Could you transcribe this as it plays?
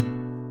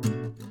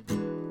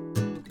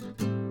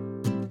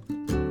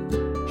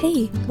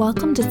Hey,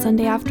 welcome to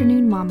Sunday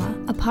Afternoon Mama,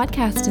 a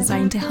podcast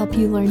designed to help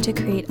you learn to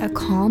create a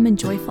calm and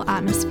joyful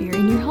atmosphere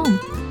in your home.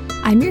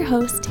 I'm your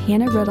host,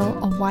 Hannah Riddle,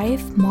 a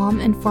wife, mom,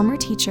 and former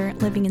teacher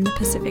living in the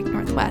Pacific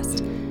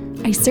Northwest.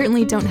 I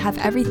certainly don't have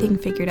everything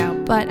figured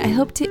out, but I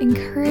hope to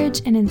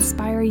encourage and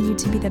inspire you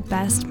to be the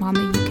best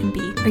mama you can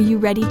be. Are you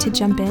ready to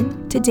jump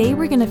in? Today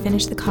we're going to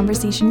finish the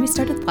conversation we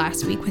started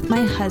last week with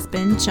my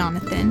husband,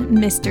 Jonathan,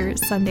 Mr.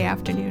 Sunday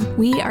Afternoon.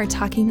 We are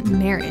talking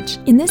marriage.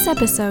 In this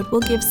episode,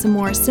 we'll give some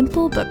more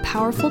simple but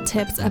powerful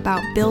tips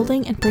about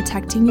building and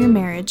protecting your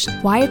marriage,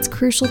 why it's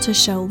crucial to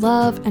show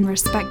love and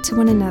respect to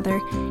one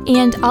another,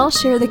 and I'll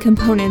share the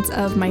components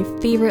of my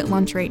favorite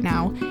lunch right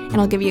now, and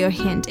I'll give you a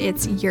hint,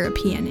 it's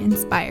European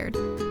inspired.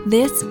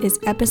 This is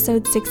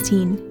episode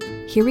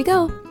 16. Here we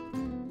go.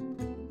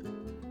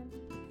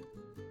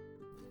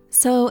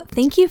 So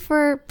thank you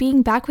for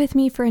being back with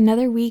me for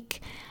another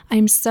week.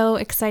 I'm so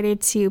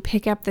excited to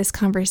pick up this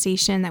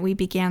conversation that we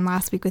began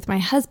last week with my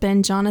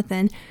husband,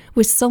 Jonathan. It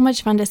was so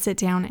much fun to sit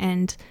down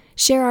and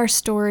share our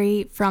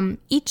story from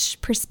each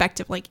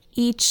perspective. Like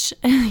each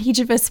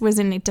of us was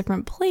in a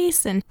different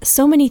place, and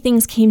so many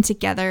things came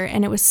together,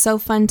 and it was so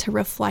fun to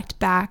reflect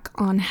back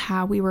on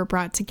how we were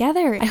brought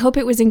together. I hope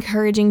it was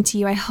encouraging to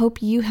you. I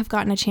hope you have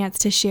gotten a chance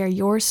to share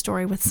your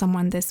story with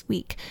someone this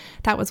week.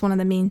 That was one of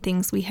the main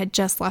things we had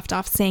just left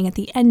off saying at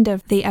the end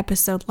of the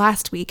episode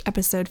last week,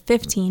 episode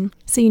 15.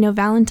 So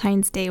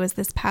Valentine's Day was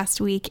this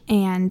past week,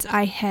 and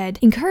I had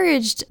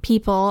encouraged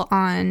people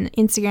on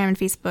Instagram and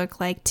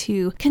Facebook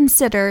to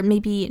consider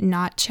maybe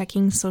not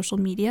checking social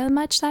media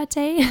much that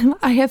day.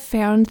 I have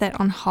found that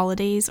on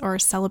holidays or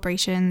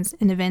celebrations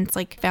and events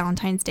like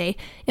Valentine's Day,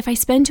 if I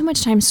spend too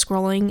much time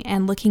scrolling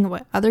and looking at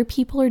what other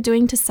people are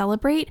doing to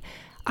celebrate,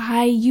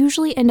 I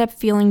usually end up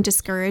feeling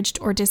discouraged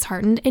or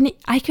disheartened, and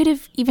I could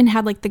have even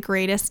had the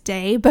greatest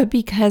day, but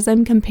because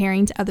I'm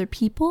comparing to other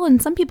people,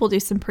 and some people do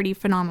some pretty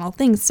phenomenal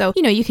things, so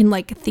you can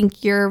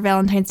think your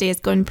Valentine's Day is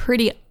going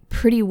pretty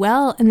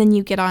well, and then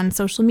you get on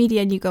social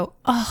media and you go,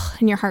 oh,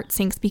 and your heart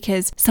sinks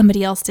because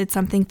somebody else did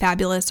something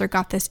fabulous or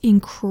got this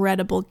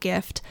incredible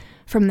gift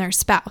from their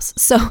spouse.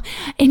 So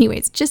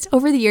anyways, just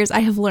over the years, I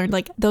have learned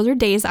those are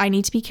days I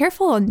need to be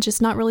careful and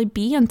just not really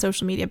be on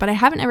social media, but I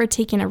haven't ever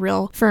taken a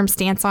real firm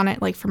stance on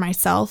it for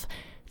myself.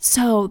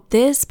 So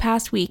this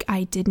past week,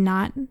 I did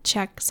not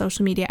check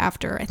social media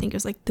after, I think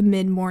it was the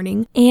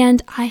mid-morning,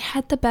 and I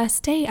had the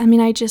best day.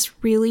 I just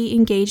really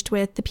engaged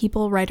with the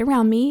people right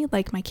around me,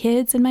 my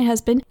kids and my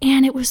husband,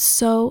 and it was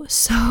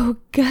so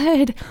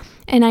good.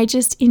 And I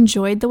just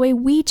enjoyed the way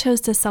we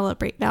chose to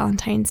celebrate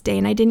Valentine's Day,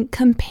 and I didn't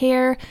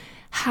compare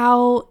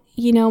how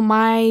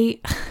my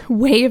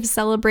way of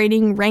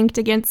celebrating ranked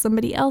against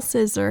somebody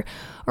else's or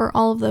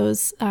all of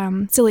those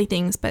silly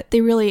things, but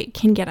they really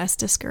can get us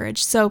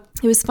discouraged. So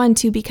it was fun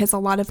too, because a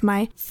lot of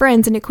my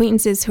friends and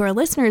acquaintances who are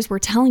listeners were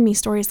telling me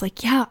stories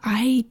yeah,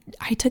 I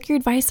took your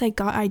advice.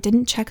 I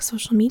didn't check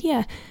social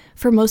media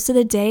for most of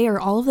the day or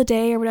all of the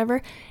day or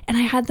whatever, and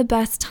I had the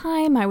best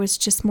time. I was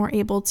just more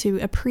able to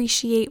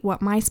appreciate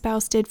what my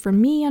spouse did for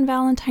me on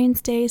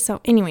Valentine's Day. So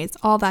anyways,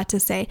 all that to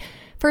say,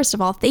 first of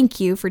all, thank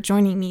you for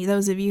joining me.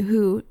 Those of you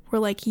who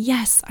were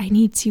yes, I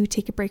need to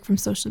take a break from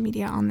social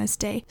media on this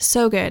day.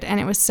 So good. And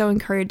it was so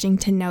encouraging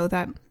to know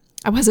that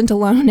I wasn't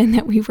alone and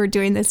that we were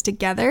doing this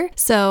together.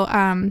 So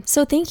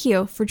thank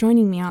you for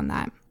joining me on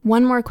that.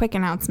 One more quick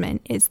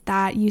announcement is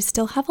that you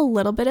still have a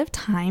little bit of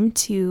time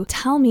to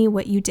tell me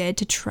what you did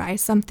to try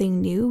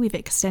something new. We've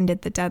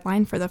extended the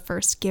deadline for the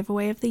first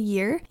giveaway of the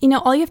year.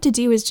 All you have to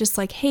do is just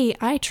hey,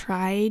 I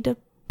tried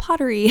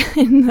pottery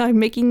and I'm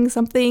making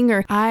something,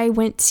 or I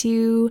went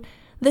to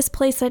this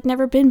place I'd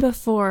never been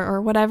before, or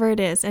whatever it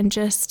is, and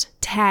just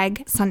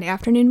tag Sunday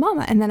Afternoon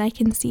Mama, and then I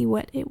can see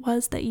what it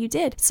was that you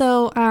did.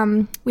 So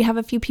we have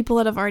a few people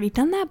that have already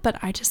done that, but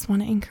I just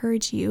want to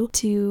encourage you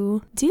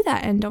to do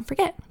that, and don't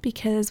forget,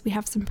 because we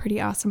have some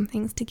pretty awesome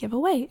things to give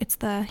away. It's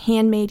the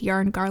handmade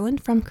yarn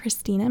garland from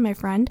Christina, my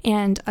friend,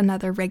 and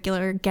another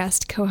regular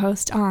guest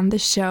co-host on the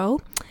show.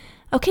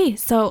 Okay,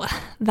 so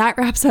that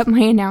wraps up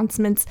my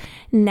announcements.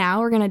 Now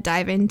we're going to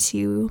dive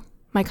into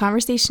my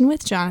conversation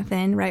with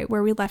Jonathan, right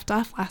where we left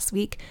off last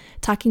week,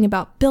 talking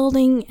about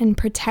building and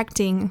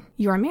protecting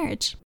your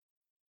marriage.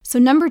 So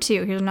number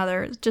 2, here's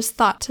another just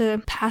thought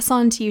to pass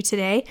on to you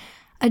today.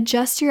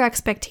 Adjust your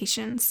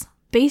expectations.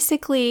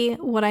 Basically,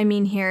 what I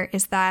mean here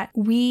is that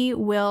we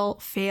will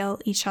fail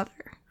each other,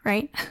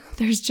 right?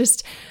 There's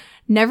just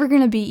never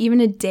going to be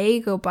even a day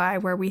go by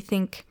where we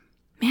think,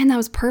 man, that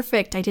was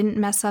perfect. I didn't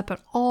mess up at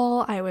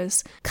all. I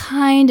was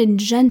kind and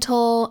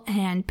gentle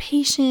and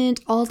patient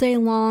all day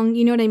long.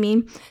 You know what I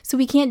mean? So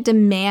we can't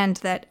demand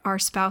that our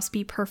spouse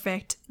be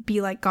perfect,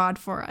 be like God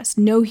for us.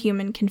 No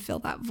human can fill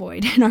that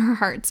void in our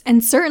hearts.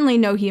 And certainly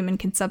no human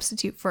can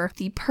substitute for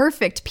the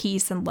perfect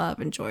peace and love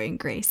and joy and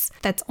grace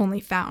that's only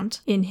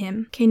found in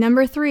Him. Okay,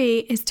 number 3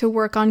 is to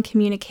work on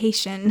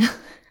communication.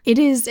 It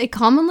is a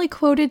commonly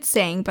quoted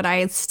saying, but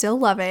I still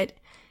love it.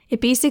 It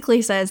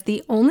basically says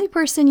the only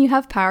person you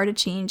have power to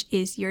change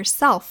is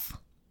yourself.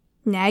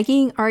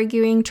 Nagging,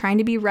 arguing, trying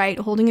to be right,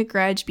 holding a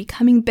grudge,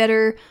 becoming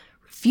bitter,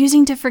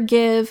 refusing to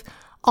forgive,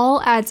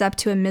 all adds up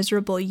to a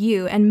miserable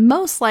you and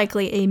most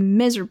likely a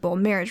miserable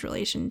marriage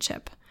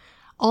relationship.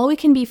 All we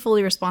can be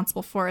fully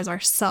responsible for is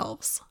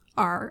ourselves,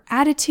 our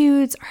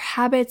attitudes, our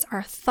habits,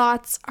 our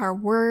thoughts, our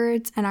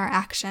words, and our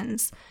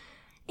actions.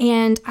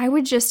 And I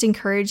would just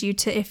encourage you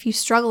to, if you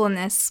struggle in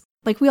this,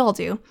 like we all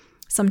do,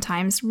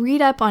 sometimes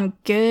read up on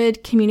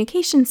good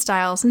communication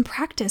styles and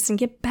practice and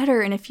get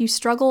better. And if you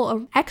struggle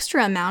an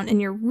extra amount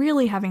and you're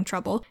really having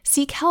trouble,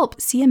 seek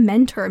help, see a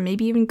mentor,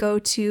 maybe even go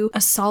to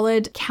a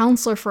solid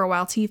counselor for a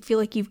while till you feel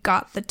like you've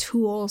got the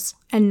tools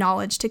and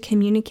knowledge to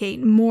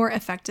communicate more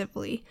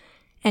effectively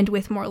and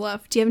with more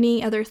love. Do you have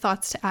any other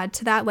thoughts to add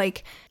to that?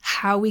 Like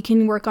how we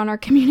can work on our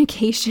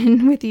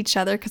communication with each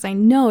other? Because I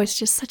know it's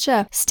just such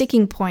a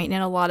sticking point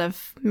in a lot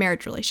of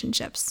marriage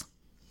relationships.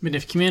 I mean,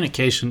 if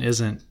communication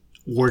isn't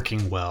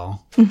working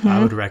well,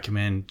 I would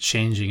recommend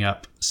changing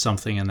up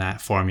something in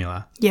that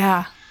formula.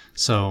 Yeah.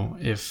 So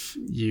if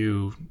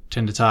you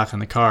tend to talk in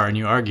the car and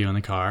you argue in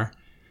the car,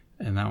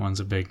 and that one's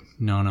a big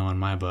no-no in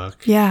my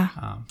book. Yeah.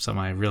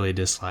 Something I really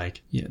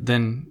dislike.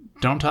 Then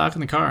don't talk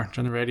in the car.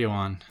 Turn the radio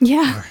on.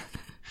 Yeah.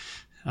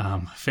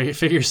 Or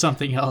figure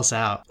something else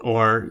out.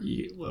 Or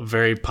a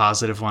very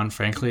positive one,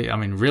 frankly, I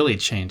mean, really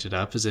change it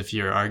up, is if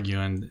you're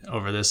arguing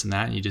over this and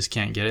that and you just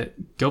can't get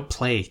it, go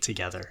play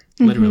together.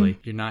 Literally.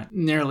 You're not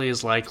nearly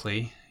as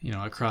likely,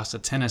 across a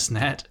tennis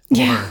net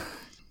or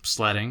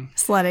sledding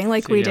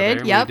like we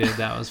did. Yep. We did.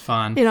 That was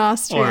fun. In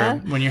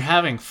Austria. Or when you're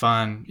having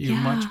fun, you're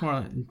much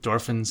more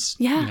endorphins,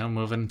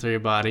 moving through your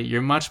body.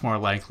 You're much more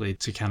likely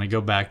to kind of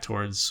go back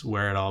towards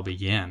where it all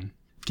began.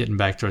 Getting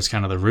back towards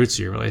kind of the roots of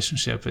your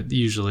relationship. It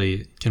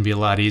usually can be a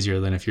lot easier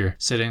than if you're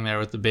sitting there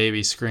with the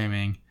baby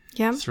screaming,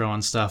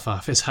 throwing stuff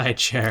off his high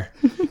chair.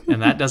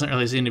 And that doesn't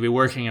really seem to be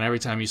working. And every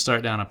time you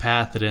start down a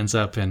path, it ends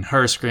up in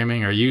her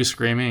screaming or you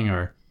screaming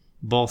or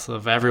both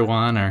of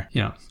everyone, or,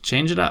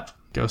 change it up.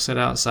 Go sit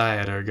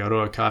outside or go to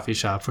a coffee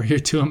shop where you're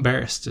too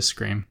embarrassed to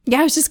scream. Yeah,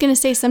 I was just going to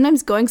say,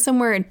 sometimes going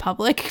somewhere in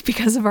public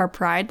because of our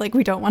pride, like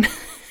we don't want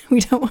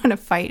to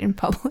fight in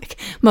public.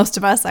 Most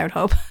of us, I would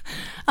hope.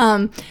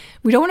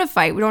 We don't want to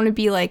fight. We don't want to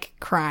be like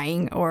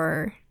crying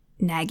or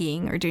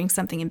nagging or doing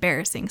something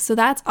embarrassing. So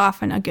that's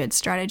often a good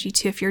strategy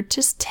too. If you're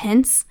just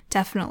tense,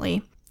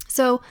 definitely.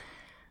 So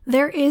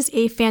there is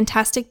a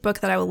fantastic book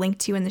that I will link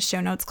to in the show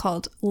notes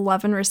called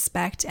Love and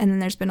Respect. And then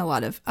there's been a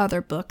lot of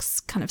other books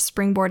kind of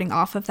springboarding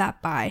off of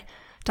that by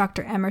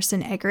Dr.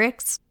 Emerson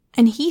Eggerichs.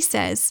 And he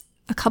says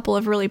a couple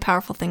of really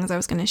powerful things I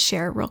was going to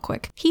share real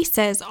quick. He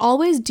says,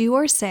 always do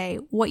or say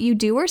what you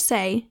do or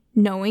say,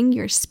 knowing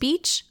your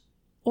speech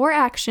or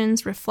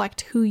actions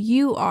reflect who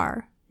you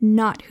are,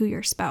 not who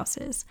your spouse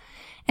is.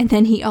 And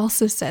then he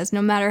also says,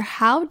 no matter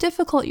how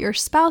difficult your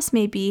spouse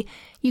may be,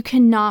 you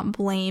cannot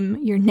blame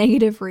your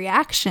negative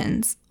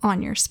reactions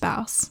on your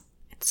spouse.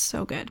 It's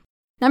so good.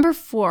 Number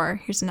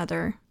 4, here's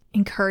another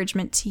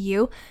encouragement to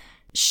you.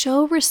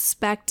 Show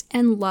respect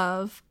and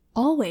love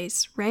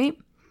always, right?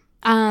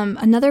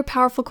 Another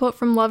powerful quote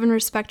from Love and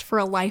Respect for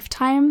a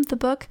Lifetime, the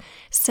book,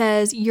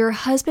 says, your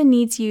husband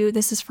needs you,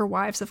 this is for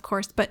wives, of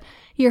course, but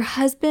your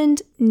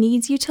husband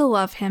needs you to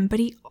love him, but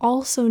he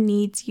also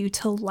needs you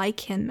to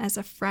like him as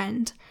a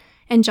friend.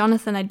 And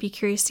Jonathan, I'd be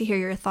curious to hear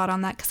your thought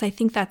on that, because I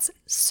think that's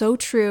so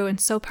true and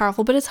so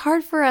powerful, but it's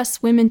hard for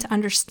us women to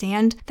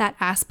understand that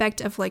aspect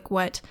of like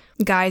what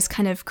guys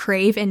kind of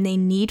crave and they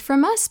need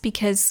from us,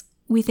 because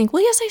we think,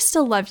 well, yes, I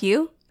still love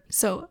you.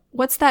 So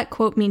what's that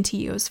quote mean to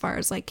you as far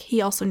as like he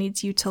also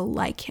needs you to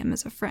like him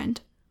as a friend?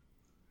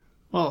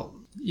 Well,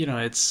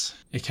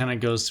 it kind of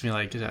goes to me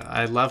like,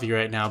 I love you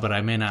right now, but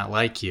I may not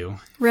like you.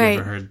 Right. If you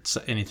ever heard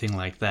anything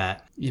like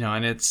that?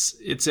 And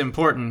it's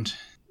important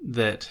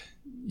that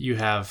you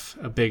have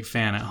a big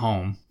fan at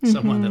home,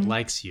 someone that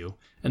likes you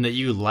and that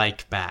you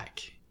like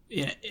back.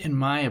 In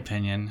my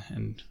opinion,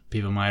 and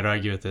people might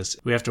argue with this,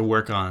 we have to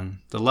work on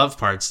the love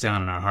parts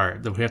down in our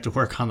heart, that we have to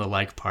work on the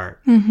like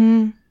part.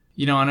 Mm-hmm.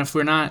 And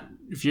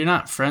if you're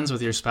not friends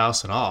with your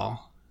spouse at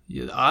all,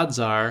 the odds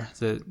are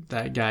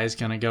that guy's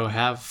going to go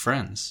have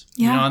friends.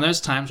 Yeah. And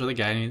there's times where the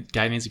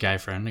guy needs a guy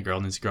friend, the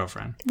girl needs a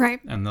girlfriend. Right.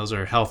 And those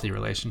are healthy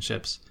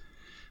relationships.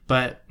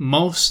 But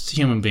most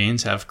human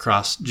beings have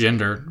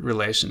cross-gender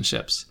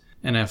relationships.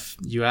 And if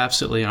you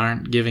absolutely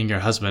aren't giving your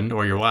husband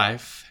or your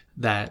wife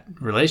that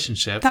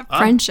relationship, that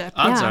friendship,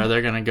 odds are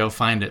they're going to go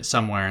find it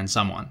somewhere in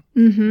someone,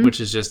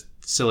 which is just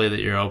silly that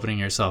you're opening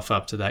yourself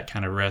up to that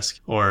kind of risk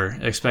or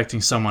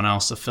expecting someone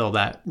else to fill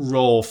that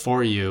role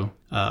for you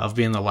of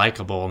being the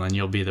likable, and then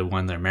you'll be the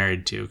one they're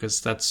married to, because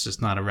that's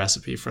just not a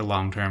recipe for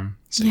long-term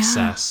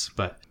success.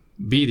 But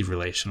be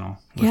relational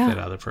with that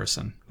other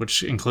person,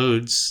 which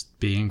includes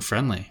being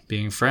friendly,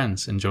 being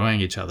friends,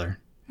 enjoying each other.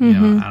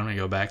 I'm going to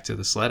go back to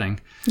the sledding.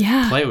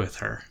 Yeah. Play with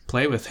her,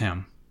 play with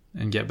him,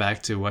 and get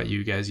back to what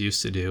you guys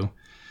used to do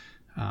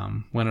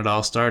when it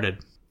all started.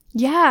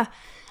 Yeah.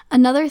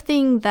 Another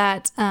thing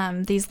that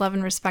these Love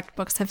and Respect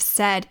books have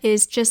said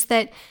is just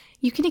that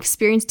you can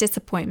experience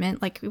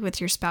disappointment, like with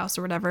your spouse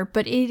or whatever,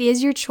 but it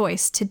is your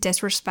choice to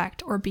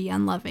disrespect or be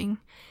unloving.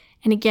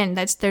 And again,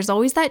 there's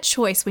always that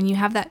choice when you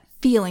have that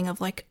feeling of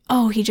like,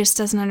 oh, he just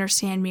doesn't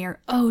understand me, or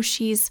oh,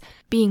 she's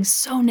being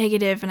so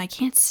negative and I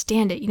can't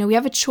stand it. We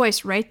have a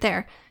choice right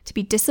there to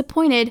be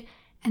disappointed,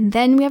 and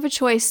then we have a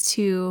choice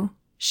to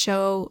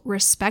show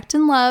respect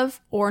and love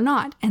or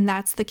not. And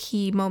that's the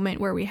key moment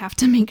where we have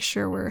to make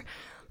sure we're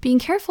being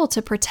careful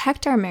to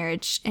protect our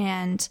marriage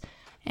and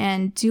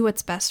do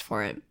what's best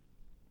for it.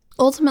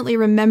 Ultimately,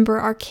 remember,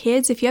 our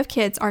kids, if you have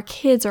kids, our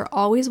kids are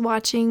always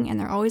watching and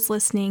they're always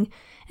listening.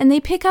 And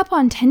they pick up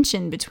on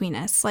tension between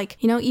us. Like,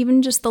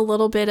 even just the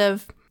little bit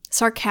of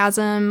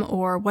sarcasm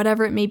or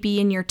whatever it may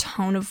be in your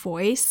tone of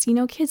voice.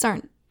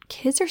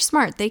 Kids are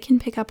smart. They can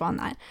pick up on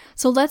that.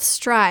 So let's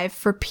strive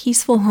for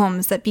peaceful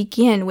homes that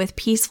begin with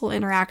peaceful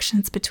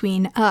interactions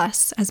between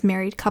us as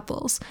married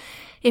couples.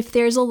 If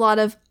there's a lot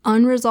of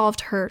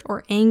unresolved hurt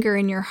or anger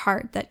in your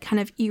heart that kind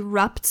of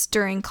erupts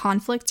during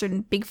conflicts or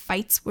in big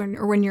fights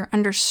or when you're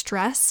under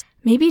stress,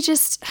 maybe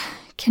just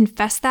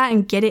confess that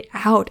and get it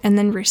out, and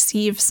then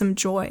receive some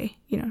joy,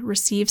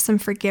 receive some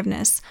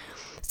forgiveness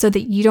so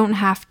that you don't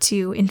have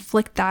to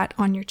inflict that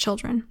on your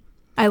children.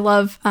 I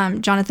love,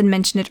 Jonathan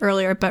mentioned it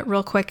earlier, but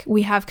real quick,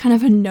 we have kind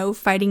of a no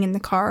fighting in the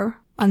car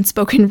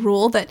unspoken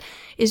rule that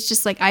is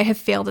just like, I have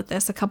failed at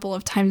this a couple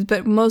of times,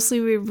 but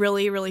mostly we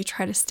really, really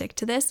try to stick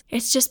to this.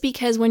 It's just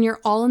because when you're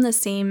all in the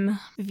same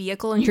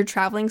vehicle and you're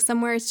traveling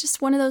somewhere, it's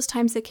just one of those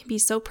times that can be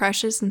so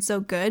precious and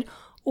so good,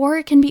 or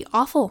it can be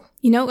awful,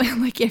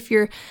 like if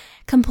you're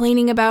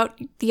complaining about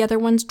the other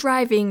one's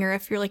driving, or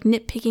if you're like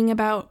nitpicking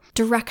about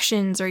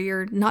directions, or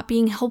you're not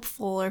being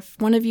helpful, or if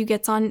one of you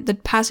the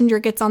passenger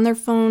gets on their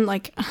phone.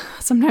 Like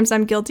sometimes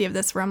I'm guilty of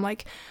this where I'm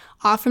like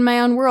off in my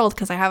own world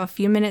because I have a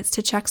few minutes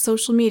to check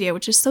social media,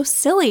 which is so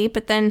silly.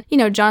 But then,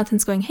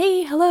 Jonathan's going,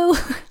 hey, hello,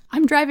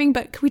 I'm driving,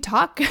 but could we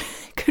talk?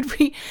 Could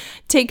we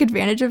take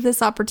advantage of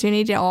this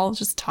opportunity to all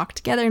just talk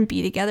together and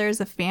be together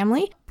as a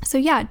family? So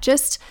yeah,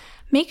 just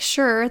make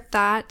sure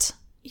that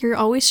you're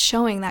always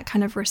showing that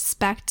kind of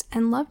respect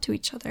and love to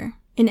each other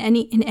in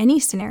any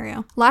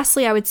scenario.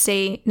 Lastly, I would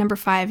say number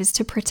 5 is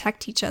to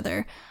protect each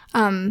other.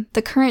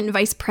 The current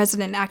vice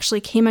president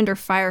actually came under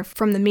fire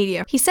from the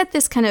media. He set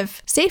this kind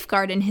of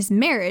safeguard in his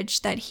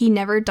marriage that he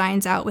never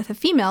dines out with a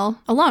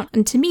female alone.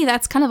 And to me,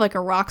 that's kind of like a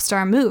rock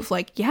star move.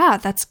 Like, yeah,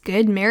 that's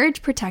good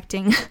marriage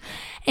protecting.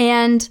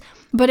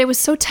 But it was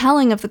so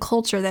telling of the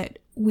culture that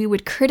we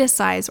would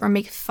criticize or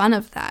make fun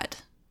of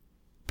that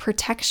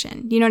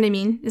protection. You know what I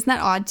mean? Isn't that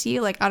odd to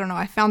you? Like, I don't know.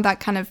 I found that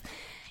kind of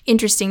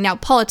interesting. Now,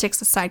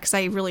 politics aside, because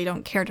I really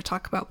don't care to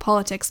talk about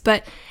politics,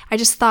 but I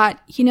just thought,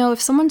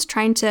 if someone's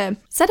trying to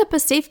set up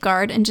a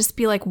safeguard and just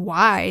be like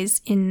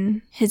wise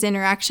in his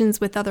interactions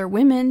with other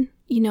women,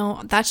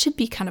 that should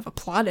be kind of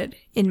applauded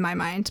in my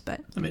mind.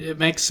 But I mean, it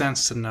makes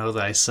sense to know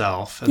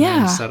thyself and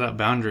then set up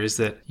boundaries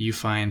that you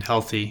find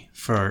healthy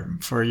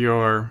for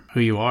your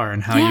who you are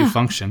and how you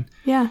function.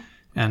 Yeah.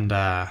 And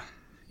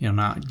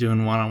not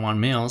doing one-on-one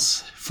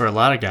meals for a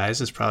lot of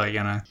guys is probably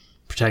gonna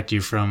protect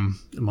you from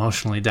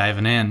emotionally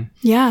diving in.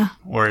 Yeah.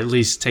 Or at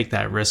least take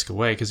that risk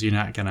away, because you're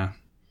not gonna.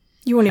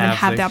 You won't even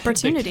have the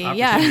opportunity.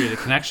 The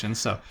connection.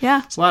 So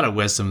yeah, it's a lot of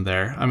wisdom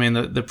there. I mean,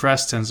 the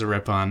press tends to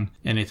rip on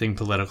anything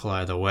political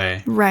either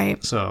way.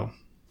 Right. So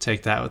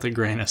take that with a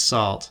grain of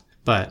salt.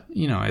 But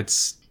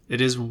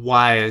it is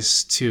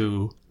wise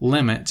to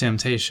limit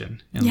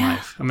temptation in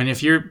life. I mean,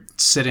 if you're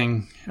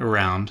sitting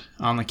around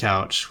on the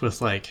couch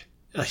with like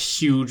a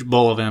huge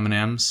bowl of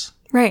M&Ms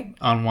right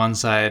on one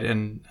side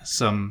and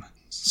some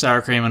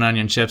sour cream and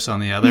onion chips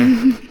on the other,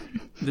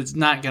 it's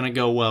not going to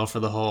go well for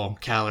the whole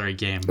calorie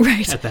game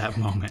at that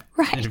moment.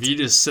 Right. And if you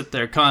just sit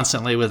there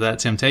constantly with that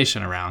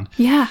temptation around,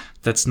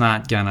 that's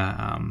not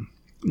gonna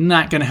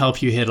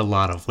help you hit a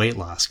lot of weight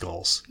loss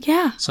goals.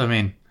 Yeah. So I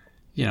mean,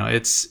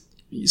 it's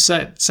you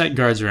set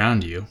guards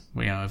around you.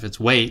 If it's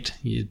weight,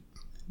 you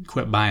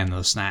quit buying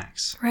those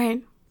snacks.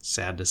 Right.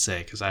 Sad to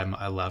say, because I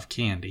love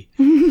candy.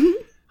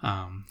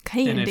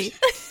 Candy.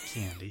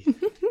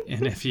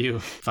 And if you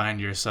find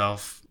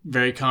yourself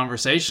very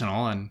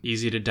conversational and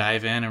easy to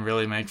dive in and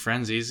really make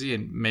friends easy,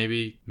 and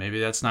maybe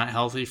that's not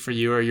healthy for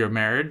you or your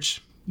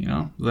marriage,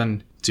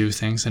 then do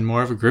things in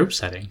more of a group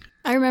setting.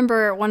 I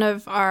remember one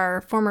of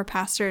our former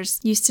pastors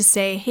used to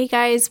say, hey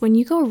guys, when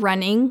you go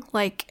running,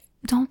 like,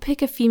 don't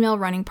pick a female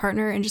running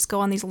partner and just go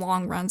on these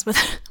long runs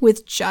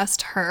with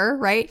just her,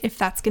 right? If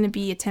that's going to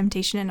be a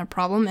temptation and a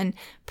problem, and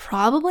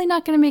probably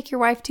not going to make your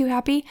wife too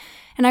happy.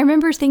 And I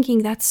remember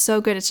thinking, that's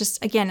so good. It's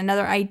just, again,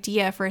 another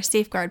idea for a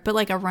safeguard, but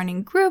like a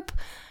running group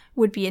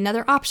would be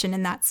another option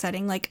in that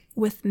setting. Like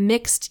with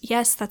mixed,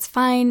 yes, that's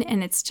fine.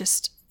 And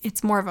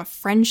it's more of a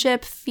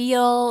friendship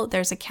feel.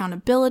 There's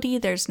accountability.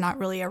 There's not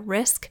really a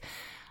risk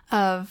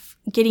of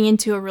getting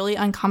into a really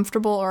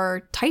uncomfortable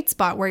or tight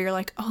spot where you're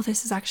like, oh,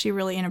 this is actually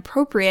really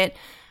inappropriate,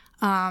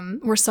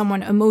 where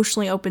someone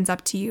emotionally opens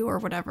up to you or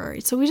whatever.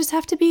 So we just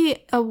have to be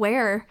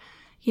aware,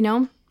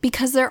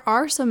 because there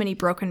are so many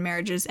broken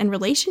marriages and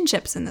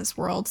relationships in this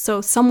world.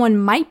 So someone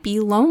might be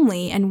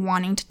lonely and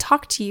wanting to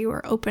talk to you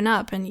or open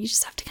up, and you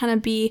just have to kind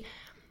of be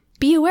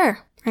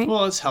aware, right?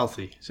 Well, it's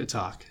healthy to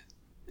talk.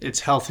 It's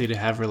healthy to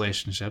have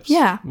relationships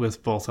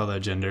with both other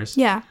genders.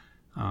 Yeah.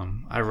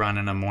 I run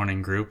in a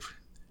morning group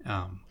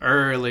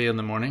early in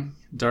the morning,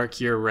 dark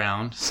year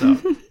round. So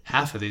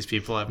half of these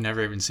people, I've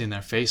never even seen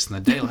their face in the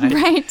daylight.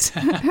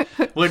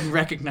 Right. Wouldn't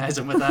recognize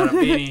them without a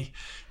beanie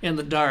in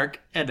the dark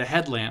and a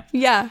headlamp.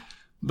 Yeah.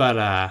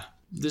 But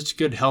there's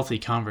good, healthy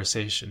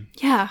conversation.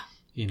 Yeah.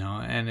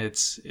 And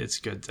it's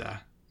good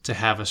to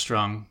have a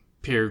strong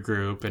peer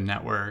group and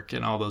network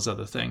and all those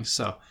other things.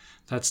 So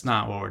that's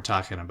not what we're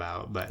talking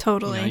about. But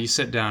totally, you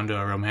sit down to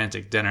a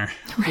romantic dinner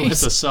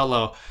with a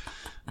solo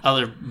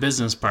other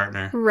business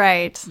partner,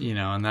 right?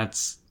 And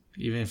that's,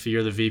 even if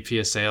you're the VP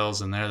of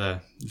sales and they're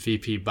the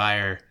VP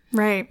buyer,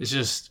 right? It's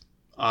just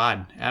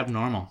odd,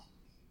 abnormal.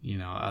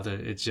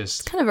 It's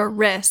just kind of a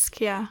risk.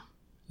 Yeah,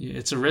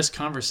 it's a risk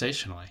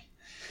conversationally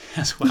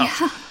as well.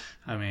 Yeah.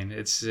 I mean,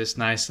 it's just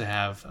nice to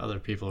have other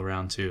people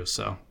around too.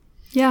 So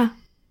yeah,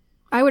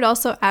 I would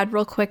also add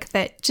real quick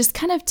that just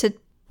kind of to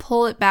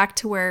pull it back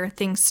to where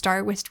things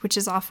start, which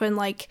is often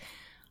like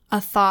a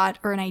thought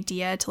or an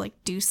idea to like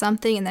do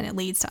something, and then it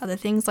leads to other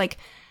things. Like,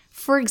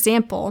 for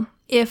example,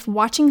 if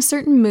watching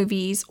certain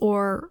movies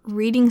or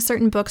reading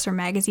certain books or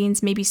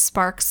magazines maybe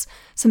sparks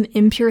some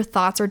impure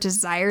thoughts or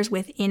desires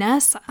within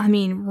us, I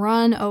mean,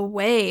 run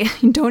away.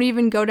 Don't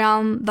even go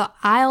down the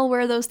aisle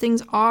where those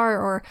things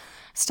are, or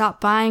stop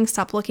buying,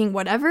 stop looking,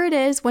 whatever it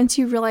is. Once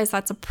you realize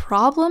that's a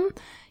problem,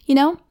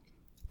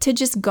 to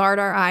just guard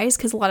our eyes,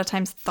 because a lot of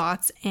times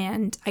thoughts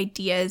and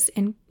ideas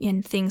and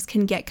things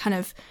can get kind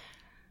of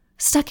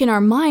stuck in our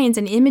minds,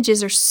 and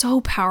images are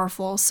so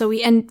powerful. So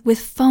and with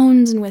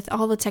phones and with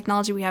all the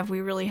technology we have,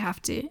 we really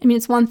have to,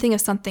 it's one thing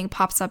if something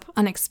pops up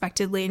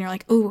unexpectedly and you're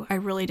like, oh, I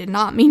really did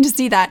not mean to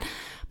see that.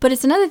 But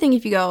it's another thing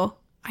if you go,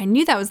 I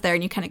knew that was there,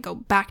 and you kind of go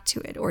back to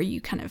it, or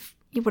you kind of,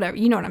 whatever,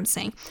 you know what I'm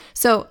saying.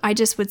 So I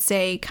just would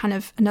say kind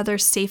of another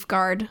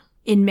safeguard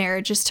in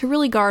marriage is to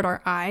really guard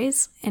our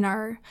eyes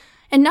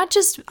and not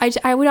just,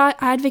 I would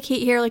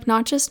advocate here, like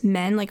not just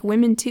men, like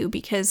women too,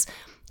 because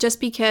just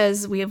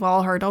because we have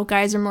all heard, oh,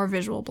 guys are more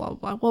visual, blah, blah,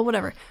 blah, well,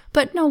 whatever.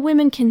 But no,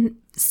 women can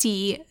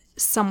see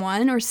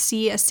someone or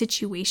see a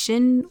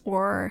situation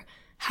or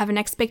have an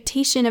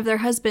expectation of their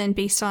husband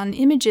based on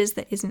images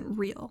that isn't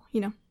real,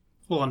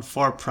 Well, and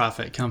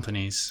for-profit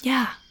companies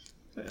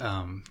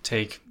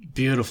take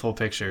beautiful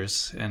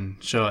pictures and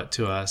show it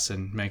to us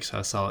and makes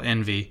us all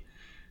envy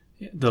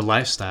the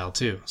lifestyle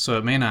too. So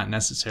it may not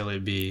necessarily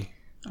be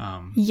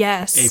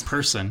a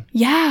person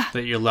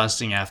that you're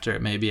lusting after.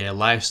 It may be a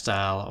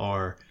lifestyle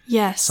or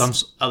some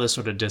other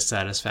sort of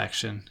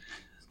dissatisfaction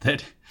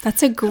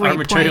that's a great our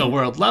material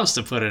world loves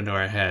to put into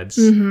our heads,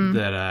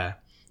 that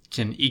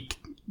can eke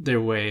their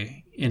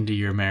way into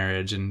your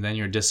marriage, and then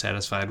you're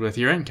dissatisfied with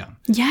your income,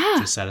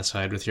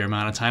 dissatisfied with your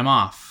amount of time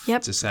off,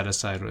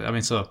 dissatisfied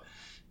with, so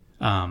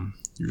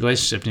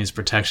relationship needs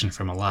protection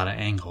from a lot of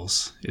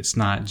angles. It's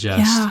not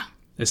just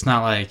it's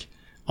not like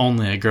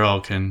only a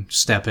girl can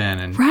step in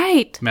and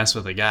mess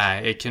with a guy.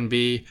 It can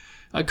be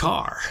a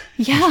car.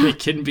 Yeah. It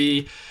can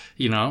be,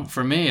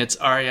 for me, it's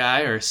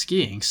REI or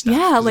skiing stuff.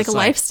 Yeah, like a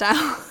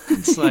lifestyle.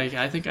 It's like,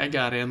 I think I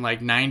got in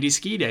like 90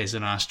 ski days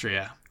in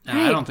Austria. And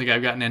I don't think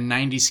I've gotten in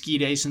 90 ski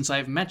days since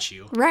I've met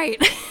you.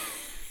 Right.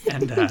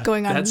 And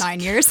going on 9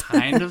 years.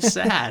 Kind of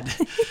sad.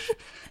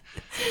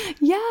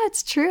 Yeah,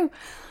 it's true.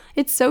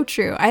 It's so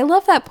true. I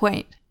love that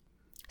point.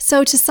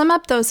 So to sum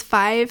up those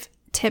 5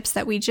 tips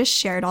that we just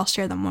shared, I'll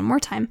share them one more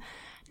time.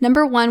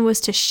 Number 1 was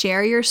to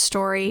share your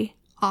story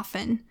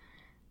often.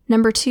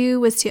 Number 2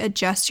 was to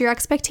adjust your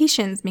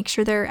expectations. Make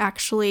sure they're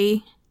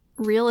actually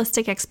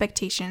realistic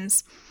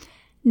expectations.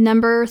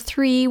 Number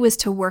 3 was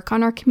to work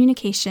on our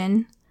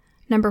communication.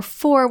 Number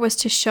 4 was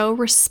to show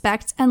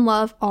respect and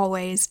love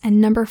always. And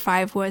number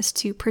 5 was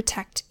to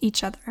protect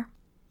each other.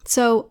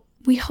 So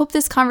we hope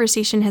this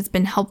conversation has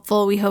been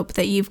helpful. We hope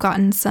that you've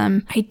gotten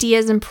some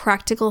ideas and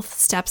practical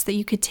steps that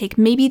you could take.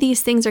 Maybe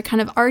these things are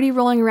kind of already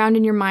rolling around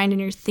in your mind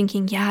and you're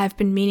thinking, yeah, I've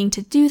been meaning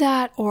to do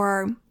that,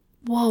 or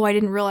whoa, I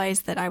didn't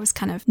realize that I was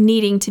kind of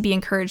needing to be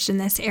encouraged in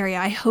this area.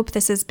 I hope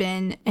this has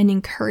been an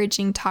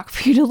encouraging talk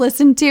for you to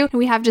listen to.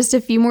 We have just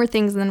a few more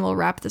things and then we'll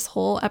wrap this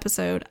whole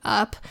episode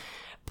up.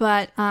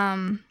 But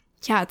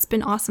yeah, it's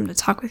been awesome to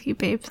talk with you,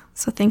 babe.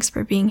 So thanks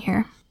for being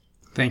here.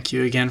 Thank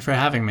you again for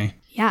having me.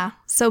 Yeah.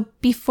 So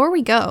before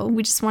we go,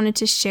 we just wanted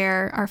to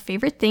share our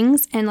favorite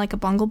things and like a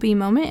Bumblebee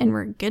moment, and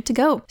we're good to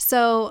go.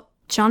 So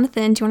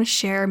Jonathan, do you want to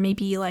share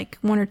maybe like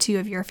 1 or 2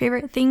 of your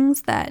favorite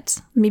things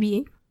that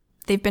maybe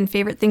they've been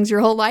favorite things your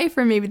whole life,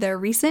 or maybe they're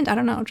recent? I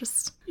don't know.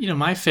 Just,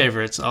 my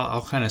favorites,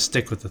 I'll kind of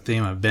stick with the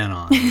theme I've been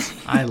on.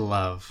 I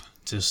love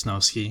to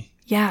snow ski.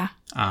 Yeah.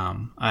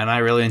 And I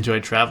really enjoy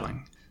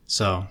traveling.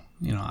 So,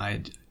 you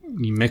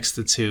mix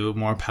the two,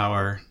 more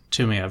power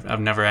to me. I've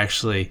never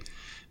actually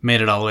made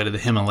it all the way to the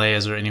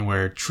Himalayas or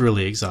anywhere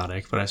truly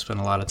exotic, but I spent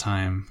a lot of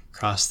time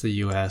across the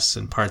U.S.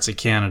 and parts of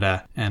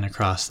Canada and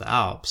across the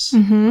Alps.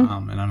 And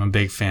I'm a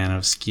big fan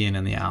of skiing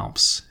in the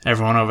Alps.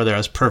 Everyone over there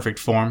has perfect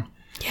form.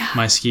 Yeah.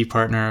 My ski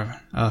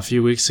partner a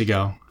few weeks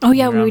ago,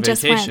 we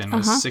just went.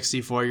 Was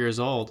 64 years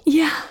old.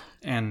 Yeah.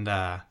 And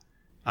I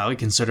would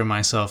consider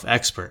myself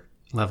expert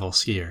level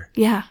skier.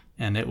 Yeah.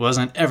 And it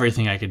wasn't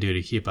everything I could do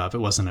to keep up. It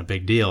wasn't a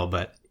big deal,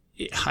 but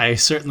I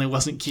certainly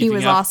wasn't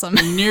keeping up awesome.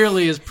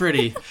 Nearly as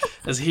pretty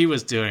as he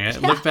was doing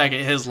it. Yeah. Look back at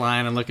his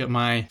line and look at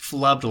my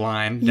flubbed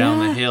line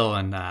down the hill,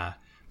 and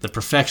the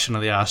perfection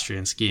of the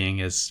Austrian skiing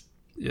is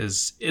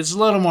a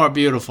little more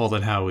beautiful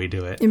than how we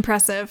do it.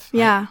 Impressive.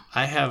 Yeah.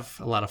 I have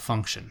a lot of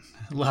function,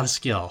 a lot of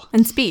skill.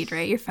 And speed,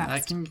 right? You're fast.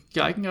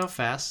 I can go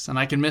fast, and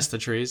I can miss the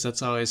trees.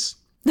 That's always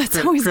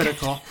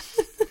critical.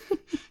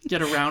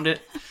 Get around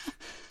it.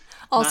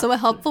 Also a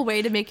helpful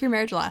way to make your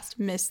marriage last.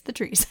 Miss the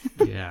trees.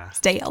 Yeah.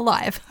 Stay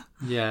alive.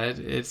 Yeah,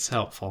 it's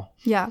helpful.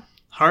 Yeah.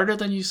 Harder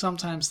than you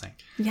sometimes think.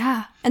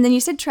 Yeah. And then you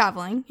said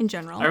traveling in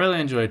general. I really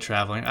enjoy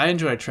traveling. I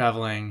enjoy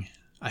traveling.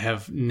 I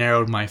have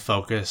narrowed my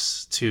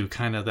focus to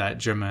kind of that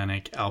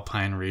Germanic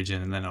Alpine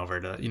region, and then over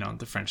to,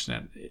 the French,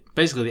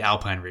 basically the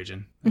Alpine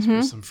region.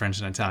 There's some French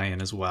and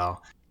Italian as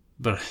well.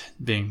 But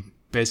being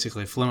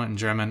basically fluent in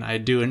German, I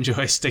do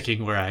enjoy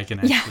sticking where I can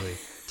actually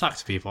talk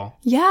to people.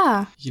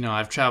 Yeah.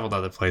 I've traveled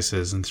other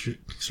places and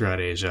throughout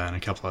Asia and a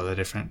couple other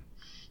different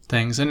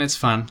things, and it's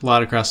fun. A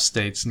lot across the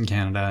States and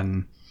Canada,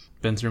 and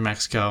been through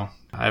Mexico.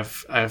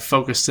 I've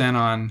focused in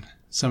on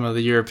some of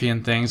the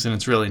European things, and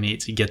it's really neat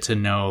to get to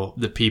know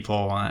the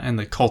people and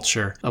the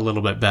culture a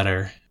little bit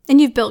better. And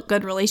you've built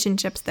good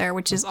relationships there,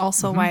 which is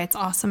also why it's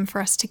awesome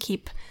for us to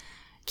keep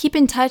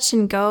in touch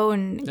and go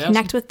and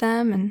connect with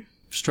them. And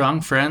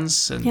strong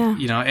friends and,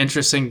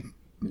 interesting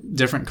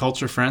different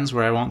culture friends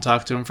where I won't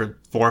talk to them for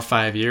 4 or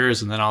 5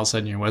 years, and then all of a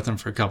sudden you're with them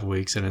for a couple of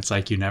weeks and it's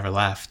like you never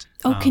left.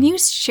 Oh, can you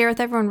share with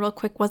everyone real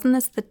quick, wasn't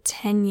this the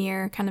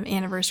 10-year kind of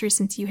anniversary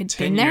since you had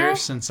been there? 10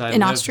 years since I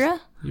in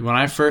Austria? When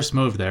I first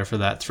moved there for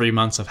that 3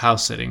 months of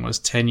house sitting was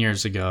 10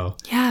 years ago.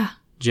 Yeah.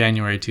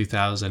 January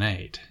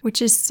 2008.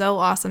 Which is so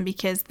awesome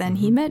because then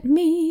he met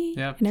me.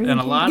 Yep. And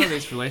a lot of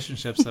these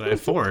relationships that I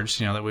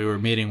forged, that we were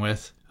meeting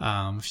with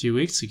a few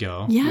weeks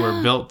ago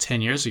were built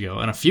 10 years ago.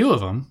 And a few of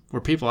them were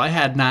people I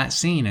had not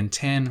seen in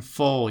 10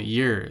 full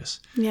years.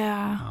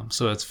 Yeah.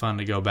 So it's fun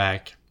to go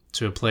back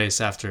to a place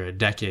after a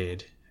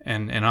decade.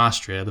 And in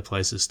Austria, the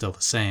place is still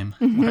the same,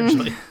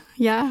 largely.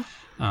 Yeah.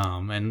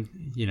 And,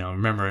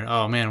 remember,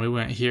 oh man, we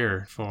went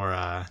here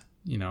for,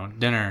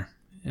 dinner.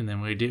 And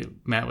then we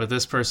met with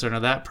this person or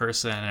that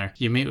person, or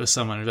you meet with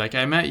someone who's like,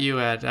 I met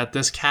you at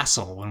this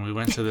castle when we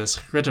went to this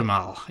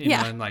Rittermal,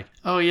 and like,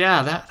 oh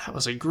yeah, that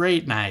was a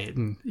great night.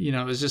 And,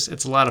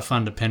 it's a lot of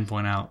fun to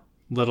pinpoint out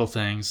little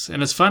things.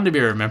 And it's fun to be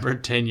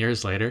remembered 10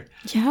 years later.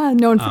 Yeah,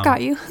 no one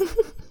forgot you.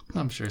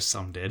 I'm sure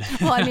some did.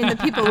 Well, I mean, the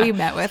people we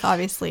met with,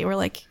 obviously, were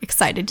like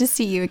excited to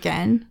see you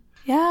again.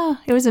 Yeah,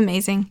 it was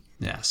amazing.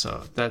 Yeah,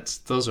 so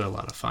those are a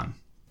lot of fun.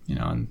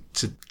 And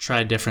to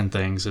try different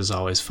things is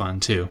always fun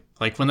too.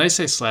 Like when they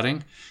say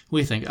sledding,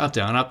 we think up,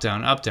 down, up,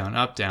 down, up, down,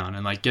 up, down,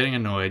 and like getting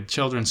annoyed,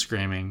 children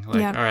screaming,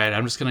 like, all right,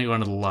 I'm just going to go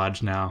into the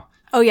lodge now.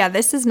 Oh yeah,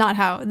 this is not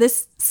how,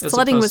 this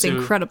sledding was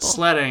incredible.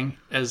 Sledding,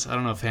 as I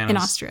don't know if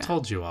Hannah's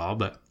told you all,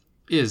 but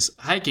is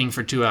hiking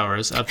for 2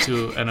 hours up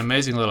to an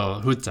amazing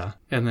little huta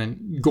and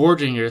then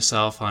gorging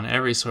yourself on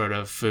every sort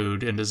of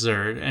food and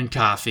dessert and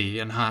coffee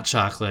and hot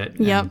chocolate.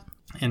 Yep.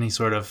 Any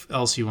sort of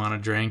else you want to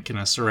drink in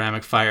a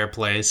ceramic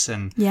fireplace,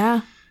 and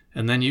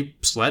then you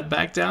sled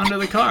back down to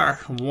the car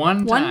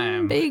one time.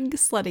 One big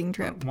sledding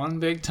trip. One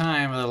big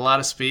time with a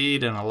lot of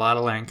speed and a lot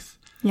of length.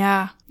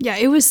 Yeah.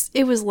 It was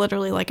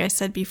literally, like I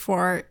said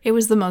before, it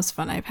was the most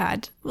fun I've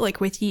had,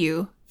 like with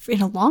you, in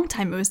a long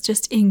time. It was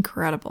just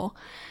incredible.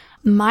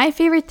 My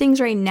favorite things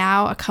right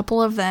now, a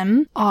couple of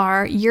them,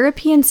 are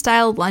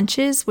European-style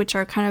lunches, which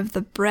are kind of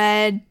the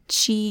bread,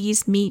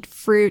 cheese, meat,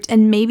 fruit,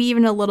 and maybe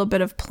even a little bit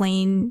of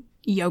plain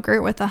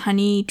yogurt with a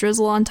honey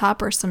drizzle on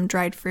top or some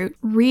dried fruit.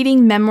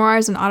 Reading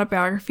memoirs and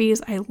autobiographies,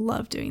 I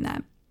love doing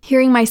that.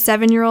 Hearing my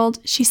 7-year-old,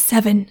 she's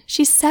 7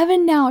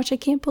 now, which I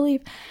can't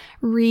believe,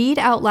 read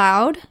out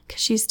loud,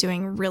 because she's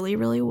doing really,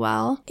 really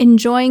well.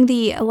 Enjoying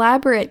the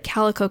elaborate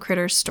Calico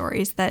Critters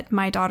stories that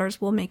my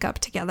daughters will make up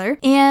together.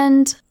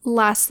 And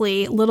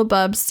lastly, little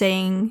Bub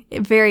saying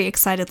very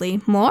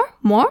excitedly, more,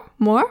 more,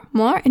 more,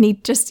 more. And he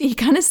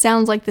kind of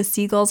sounds like the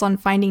seagulls on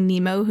Finding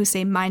Nemo who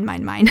say mine,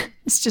 mine, mine.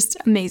 It's just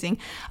amazing.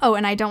 Oh,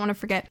 and I don't want to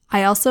forget,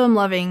 I also am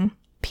loving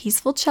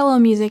peaceful cello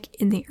music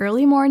in the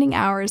early morning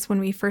hours when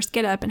we first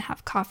get up and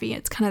have coffee.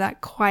 It's kind of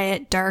that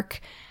quiet, dark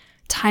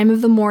time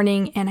of the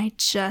morning, and I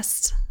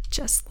just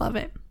love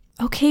it.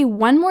 Okay,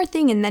 one more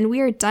thing and then we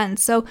are done.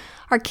 So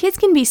our kids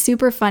can be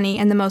super funny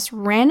and the most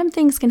random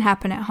things can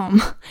happen at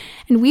home.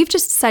 And we've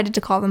just decided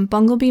to call them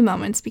Bunglebee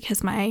moments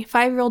because my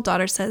 5-year-old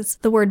daughter says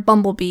the word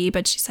bumblebee,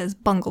 but she says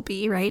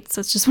bunglebee, right? So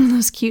it's just one of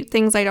those cute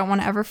things I don't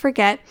want to ever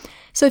forget.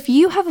 So if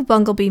you have a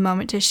Bunglebee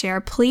moment to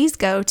share, please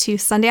go to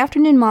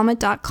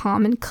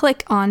SundayAfternoonMama.com and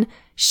click on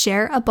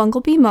Share a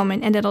Bunglebee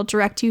Moment, and it'll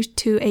direct you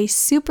to a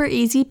super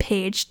easy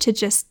page to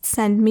just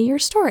send me your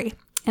story.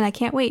 And I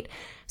can't wait.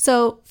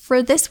 So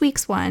for this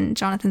week's one,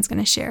 Jonathan's going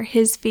to share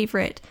his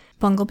favorite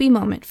Bunglebee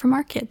moment from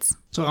our kids.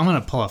 So I'm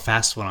going to pull a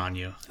fast one on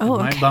you. Oh,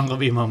 okay. My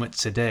Bunglebee moment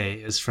today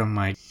is from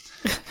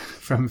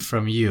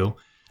from you.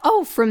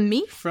 Oh, from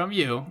me? From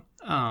you.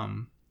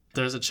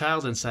 There's a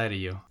child inside of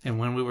you. And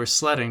when we were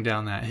sledding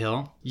down that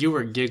hill, you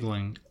were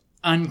giggling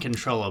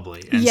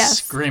uncontrollably and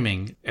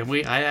screaming. And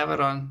I have it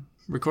on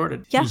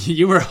recorded. Yeah.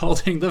 You were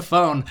holding the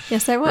phone.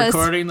 Yes, I was.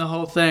 Recording the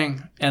whole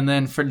thing. And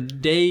then for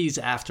days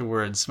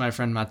afterwards, my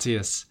friend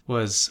Matthias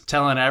was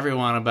telling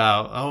everyone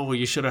about, oh, well,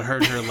 you should have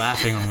heard her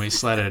laughing when we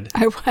sledded.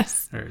 I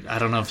was. Or, I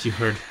don't know if you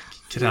could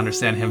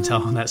understand him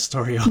telling that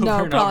story over and over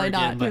again. No, probably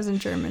not. It was in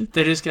German.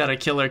 They just got a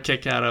killer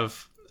kick out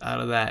of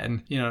that.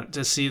 And,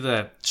 to see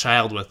the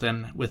child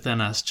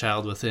within us,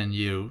 child within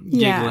you,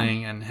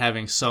 giggling and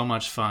having so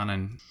much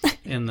fun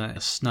in the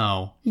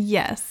snow.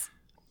 Yes.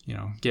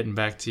 Getting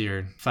back to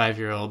your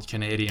 5-year-old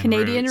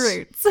Canadian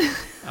roots.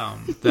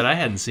 That I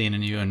hadn't seen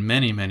in you in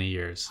many, many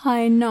years.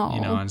 I know.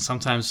 And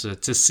sometimes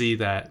to see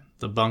that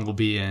the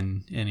bumblebee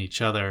in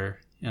each other,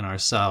 in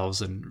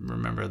ourselves, and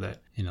remember that,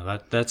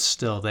 that's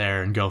still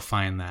there, and go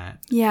find that.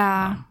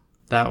 Yeah.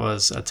 That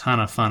was a ton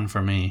of fun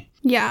for me.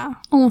 Yeah.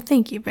 Oh,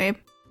 thank you, babe.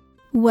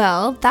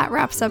 Well, that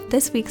wraps up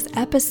this week's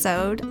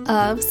episode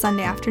of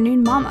Sunday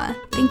Afternoon Mama.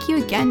 Thank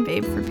you again,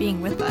 babe, for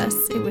being with us.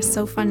 It was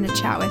so fun to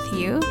chat with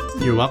you.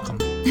 You're welcome.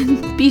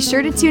 Be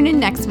sure to tune in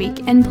next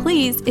week. And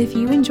please, if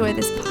you enjoy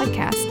this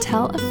podcast,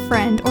 tell a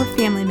friend or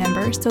family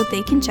member so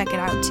they can check it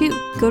out too.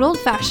 Good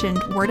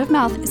old-fashioned word of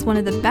mouth is one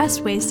of the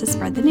best ways to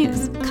spread the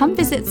news. Come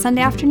visit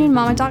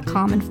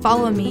SundayAfternoonMama.com and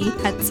follow me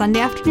at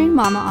Sunday Afternoon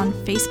Mama on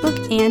Facebook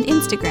and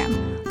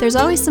Instagram. There's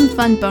always some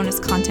fun bonus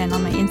content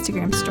on my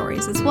Instagram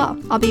stories as well.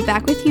 I'll be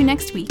back with you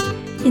next week.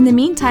 In the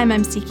meantime,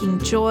 I'm seeking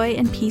joy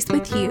and peace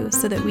with you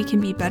so that we can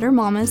be better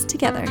mamas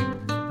together.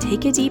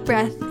 Take a deep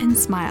breath and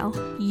smile.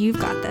 You've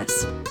got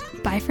this.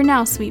 Bye for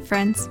now, sweet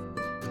friends.